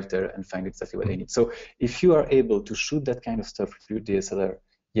to arrive there and find exactly what they need. So if you are able to shoot that kind of stuff with your DSLR,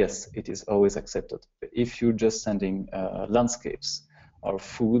 yes, it is always accepted. But if you're just sending landscapes or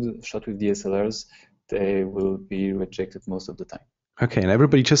food shot with DSLRs, they will be rejected most of the time. Okay, and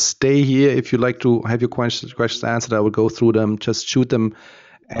everybody just stay here. If you'd like to have your questions answered, I will go through them. Just shoot them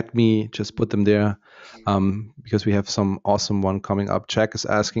at me, just put them there, because we have some awesome one coming up. Jack is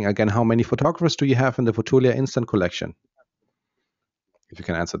asking again, how many photographers do you have in the Fotolia Instant collection? If you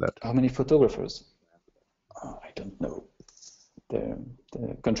can answer that. How many photographers? I don't know. The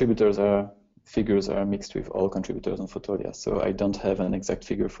figures are mixed with all contributors on Fotolia, so I don't have an exact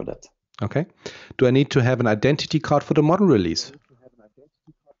figure for that. Okay. Do I need to have an identity card for the model release?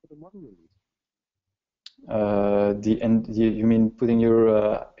 You mean putting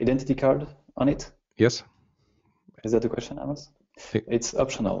your identity card on it? Yes. Is that the question, Amos? It's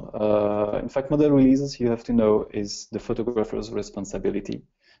optional. In fact, model releases, you have to know, is the photographer's responsibility.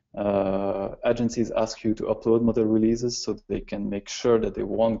 Agencies ask you to upload model releases so that they can make sure that they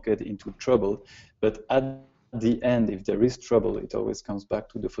won't get into trouble. But at the end, if there is trouble, it always comes back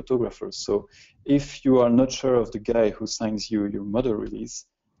to the photographer. So if you are not sure of the guy who signs you your model release,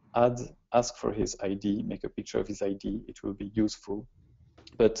 ask for his ID, make a picture of his ID. It will be useful.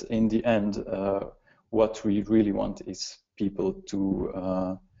 But in the end, what we really want is people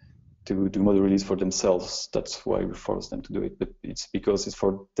to do model release for themselves. That's why we force them to do it. But it's because it's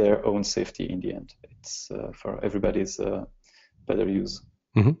for their own safety in the end. It's for everybody's better use.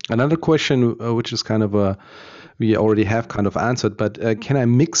 Mm-hmm. Another question, which is kind of we already have kind of answered, but can I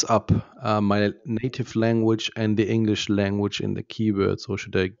mix up my native language and the English language in the keywords, or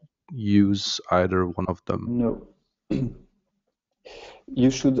should I use either one of them? No. You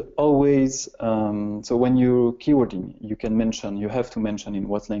should always, so when you're keywording, you have to mention in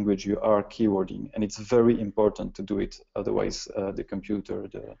what language you are keywording, and it's very important to do it. Otherwise, the computer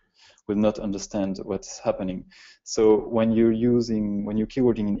will not understand what's happening. So when you're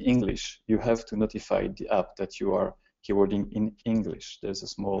keywording in English, you have to notify the app that you are keywording in English. There's a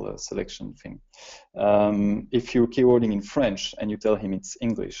small selection thing. If you're keywording in French and you tell him it's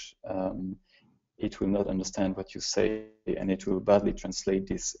English, it will not understand what you say, and it will badly translate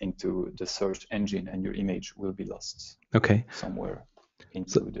this into the search engine, and your image will be lost somewhere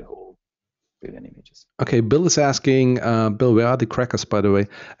into the whole billion images. Okay, Bill is asking, Bill, where are the crackers, by the way?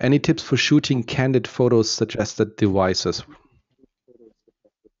 Any tips for shooting candid photos, suggested devices?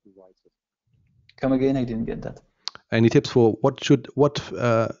 Come again, I didn't get that. Any tips for what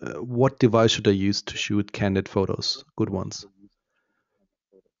device should I use to shoot candid photos? Good ones.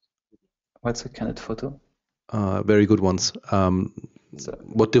 What's a candid photo? Very good ones.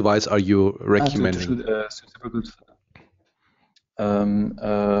 What device are you recommending? To shoot a super good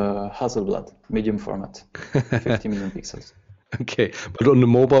Hasselblad, medium format, 50 million pixels. Okay, but on the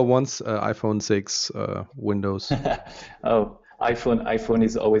mobile ones, iPhone 6, Windows. Oh, iPhone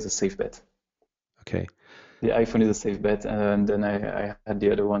is always a safe bet. Okay. The iPhone is a safe bet, and then I had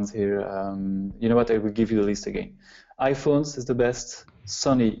the other ones here. You know what? I will give you the list again. iPhones is the best.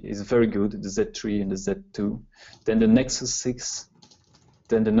 Sony is very good, the Z3 and the Z2. Then the Nexus 6,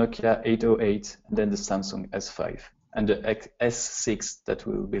 then the Nokia 808, and then the Samsung S5. And the S6 that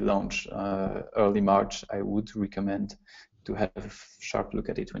will be launched early March, I would recommend to have a sharp look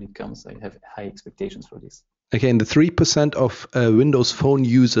at it when it comes. I have high expectations for this. Okay, and the 3% of Windows Phone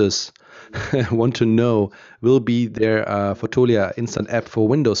users want to know, will be there Fotolia instant app for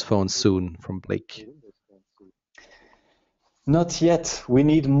Windows Phone soon, from Blake? Not yet. We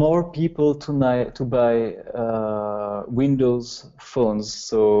need more people to buy Windows phones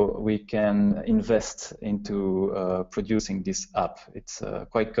so we can invest into producing this app. It's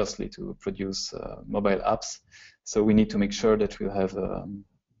quite costly to produce mobile apps, so we need to make sure that we'll have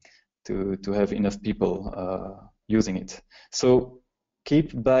to have enough people using it. So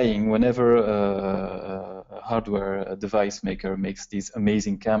keep buying whenever a hardware device maker makes these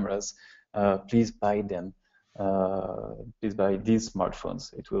amazing cameras. Please buy them. Please buy these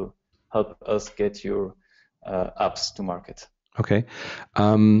smartphones. It will help us get your apps to market. Okay.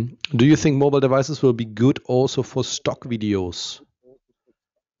 Do you think mobile devices will be good also for stock videos?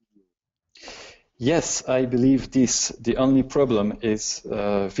 Yes, I believe this. The only problem is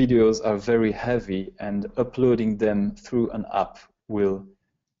videos are very heavy, and uploading them through an app will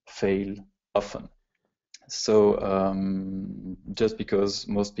fail often. So just because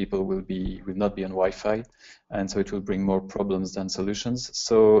most people will not be on Wi-Fi, and so it will bring more problems than solutions.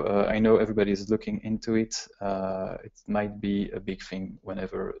 So I know everybody is looking into it. It might be a big thing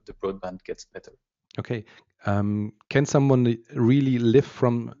whenever the broadband gets better. Okay. Can someone really live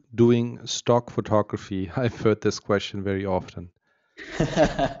from doing stock photography? I've heard this question very often.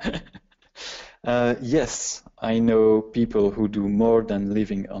 Yes, I know people who do more than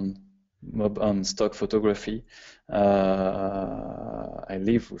living on stock photography. I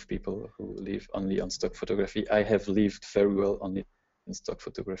live with people who live only on stock photography. I have lived very well only in stock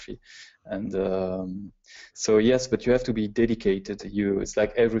photography, and so yes, but you have to be dedicated. It's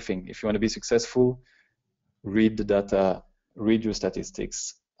like everything. If you want to be successful, read the data, read your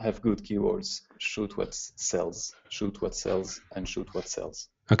statistics, have good keywords, shoot what sells, and shoot what sells.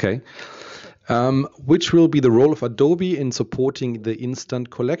 Okay. Which will be the role of Adobe in supporting the instant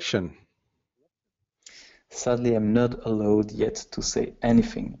collection? Sadly, I'm not allowed yet to say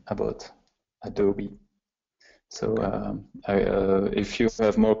anything about Adobe. So if you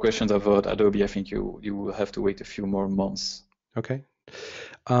have more questions about Adobe, I think you will have to wait a few more months. Okay.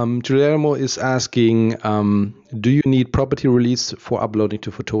 Guillermo is asking, do you need property release for uploading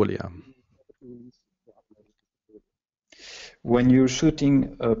to Fotolia? When you're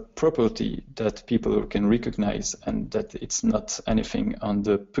shooting a property that people can recognize and that it's not anything on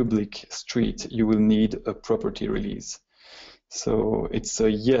the public street, you will need a property release. So it's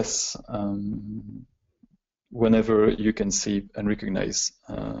a yes whenever you can see and recognize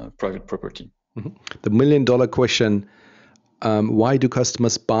private property. Mm-hmm. The $1 million question, why do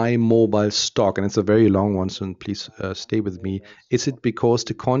customers buy mobile stock? And it's a very long one, so please stay with me. Is it because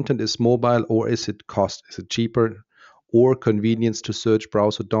the content is mobile, or is it cost? Is it cheaper, or convenience to search,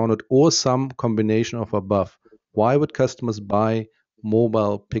 browse, or download, or some combination of above? Why would customers buy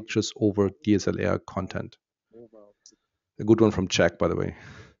mobile pictures over DSLR content? A good one from Czech, by the way.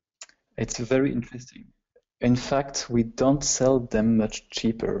 It's very interesting. In fact, we don't sell them much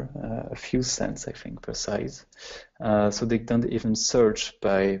cheaper, a few cents, I think, per size. So they don't even search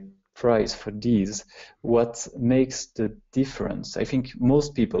by price for these. What makes the difference? I think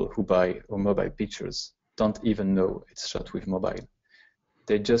most people who buy mobile pictures don't even know it's shot with mobile.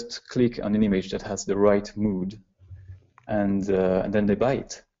 They just click on an image that has the right mood, and then they buy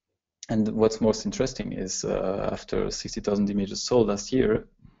it. And what's most interesting is after 60,000 images sold last year,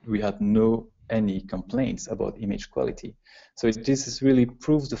 we had any complaints about image quality. So this is really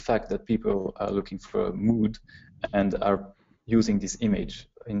proves the fact that people are looking for a mood and are using this image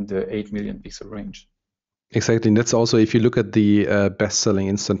in the 8 million pixel range. Exactly. And that's also, if you look at the best-selling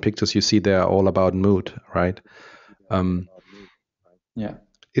instant pictures, you see they're all about mood, right? Yeah.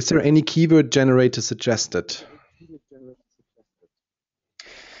 Is there any keyword generator suggested?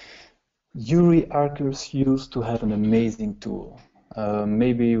 Yuri Arkus used to have an amazing tool.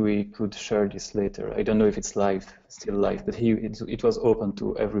 Maybe we could share this later. I don't know if it's still live, but it was open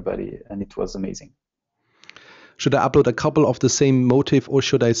to everybody and it was amazing. Should I upload a couple of the same motif, or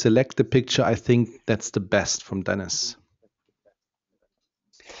should I select the picture I think that's the best from Dennis?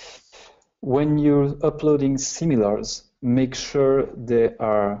 When you're uploading similars, make sure they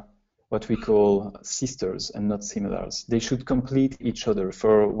are what we call sisters and not similars. They should complete each other.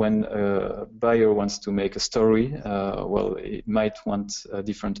 For when a buyer wants to make a story, well, it might want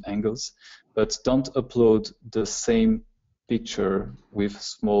different angles, but don't upload the same picture with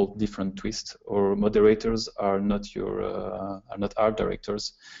small different twists. Or moderators are not art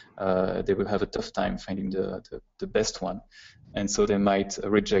directors. They will have a tough time finding the best one, and so they might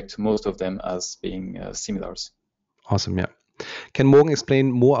reject most of them as being similars. Awesome, yeah. Can Morgan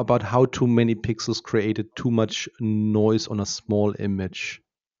explain more about how too many pixels created too much noise on a small image?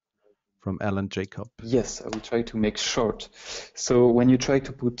 From Alan Jacob. Yes, I will try to make short. So when you try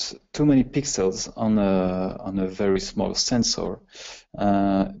to put too many pixels on a very small sensor,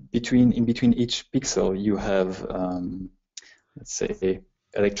 in between each pixel you have let's say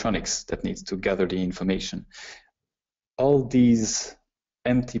electronics that needs to gather the information. All these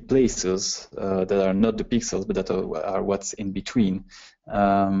empty places that are not the pixels but that are what's in between,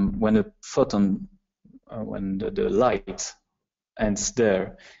 when a photon, when the light ends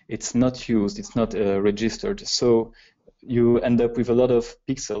there, it's not used, it's not registered. So you end up with a lot of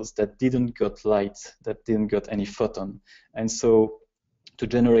pixels that didn't got light, that didn't got any photon. And so to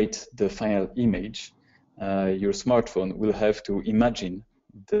generate the final image, your smartphone will have to imagine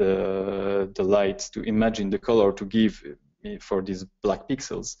the light, to imagine the color to give for these black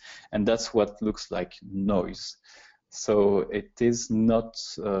pixels. And that's what looks like noise. So it is not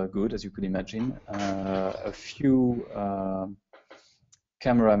good, as you could imagine. A few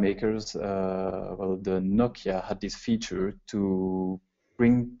camera makers, well, the Nokia had this feature to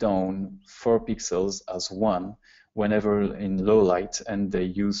bring down 4 pixels as one whenever in low light, and they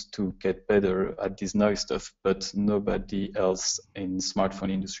used to get better at this noise stuff, but nobody else in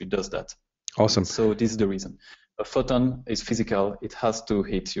smartphone industry does that. Awesome. So this is the reason. A photon is physical, it has to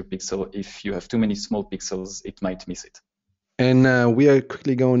hit your pixel. If you have too many small pixels, it might miss it. And we are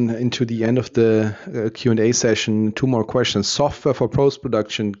quickly going into the end of the Q&A session. 2 more questions. Software for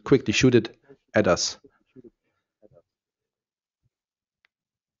post-production, quickly shoot it at us.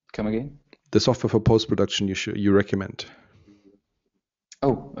 Come again? The software for post-production you recommend.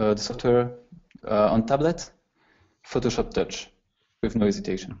 Oh, the software on tablet? Photoshop Touch, with no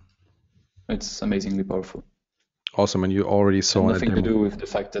hesitation. It's amazingly powerful. Awesome, and you already saw and nothing to do with the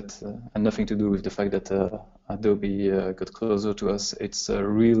fact that Adobe got closer to us. It's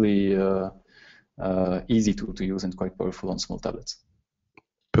really easy to use and quite powerful on small tablets.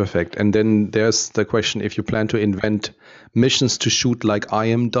 Perfect. And then there's the question, if you plan to invent missions to shoot like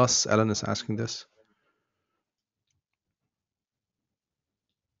IM does. Alan is asking this.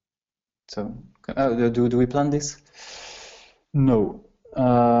 So do we plan this? No.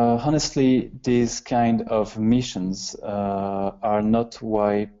 Honestly, these kind of missions are not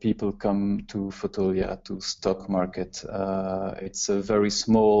why people come to Fotolia, to stock market. It's a very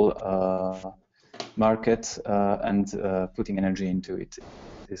small market, and putting energy into it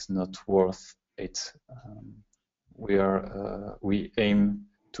is not worth it. We aim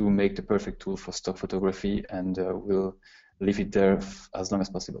to make the perfect tool for stock photography, and we'll leave it there as long as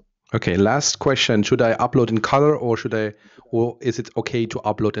possible. Okay, last question. Should I upload in color, or is it okay to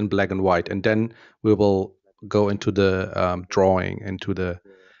upload in black and white? And then we will go into the drawing, into the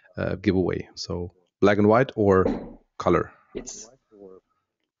giveaway. So black and white or color? It's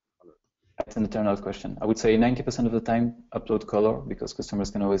an eternal question. I would say 90% of the time upload color, because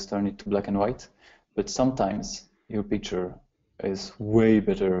customers can always turn it to black and white. But sometimes your picture is way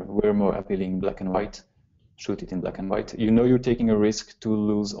better, way more appealing black and white. shoot it in black and white. You know you're taking a risk to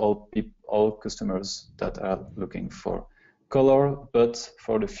lose all customers that are looking for color, but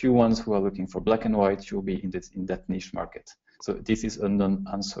for the few ones who are looking for black and white, you'll be in that niche market. So this is a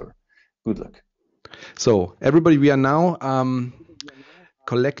non-answer. Good luck. So everybody, we are now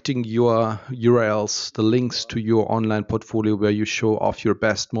collecting your URLs, the links to your online portfolio where you show off your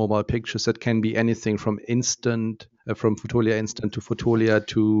best mobile pictures. That can be anything from from Fotolia Instant to Fotolia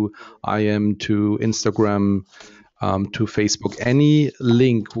to IM to Instagram to Facebook. Any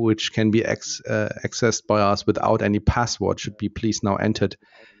link which can be accessed by us without any password should be please now entered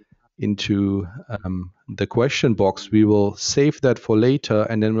into the question box. We will save that for later,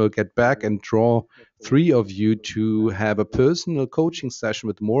 and then we'll get back and draw 3 of you to have a personal coaching session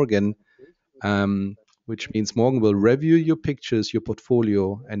with Morgan, which means Morgan will review your pictures, your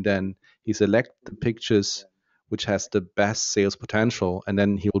portfolio, and then he select the pictures which has the best sales potential, and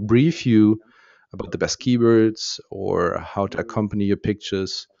then he will brief you about the best keywords or how to accompany your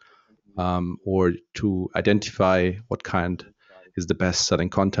pictures, or to identify what kind is the best selling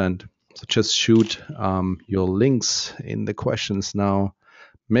content. So just shoot your links in the questions now.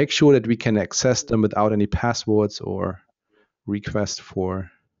 Make sure that we can access them without any passwords or request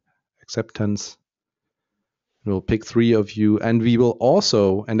for acceptance. We'll pick 3 of you, and we will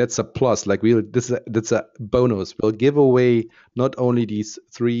also, and that's a plus, like that's a bonus. We'll give away not only these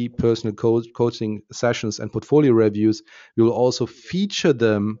 3 personal coaching sessions and portfolio reviews, we will also feature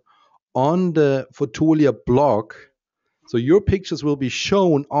them on the Fotolia blog. So your pictures will be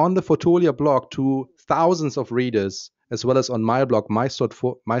shown on the Fotolia blog to thousands of readers, as well as on my blog,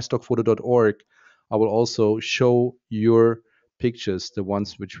 mystockphoto.org. I will also show your pictures, the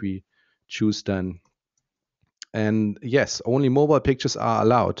ones which we choose then. And yes, only mobile pictures are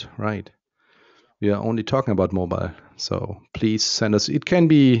allowed, right? We are only talking about mobile. So please send us. It can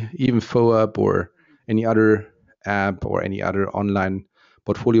be even FOAP or any other app or any other online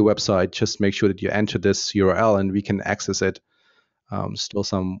portfolio website. Just make sure that you enter this URL and we can access it. Still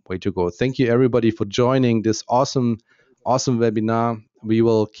some way to go. Thank you everybody for joining this awesome webinar. We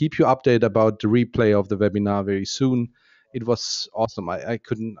will keep you updated about the replay of the webinar very soon. It was awesome. I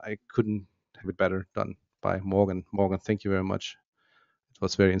couldn't have it better done by Morgan. Morgan, thank you very much. It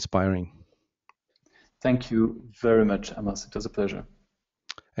was very inspiring. Thank you very much, Amos. It was a pleasure.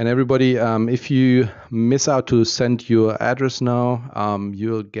 And everybody, if you miss out to send your address now,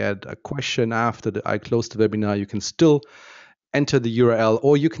 you'll get a question after I close the webinar. You can still enter the URL,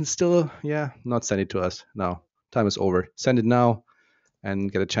 or you can still, not send it to us now. Time is over. Send it now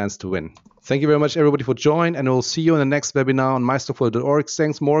and get a chance to win. Thank you very much, everybody, for joining, and we'll see you in the next webinar on mystockphoto.org.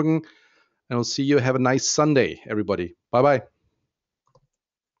 Thanks, Morgan, and we'll see you. Have a nice Sunday, everybody. Bye-bye.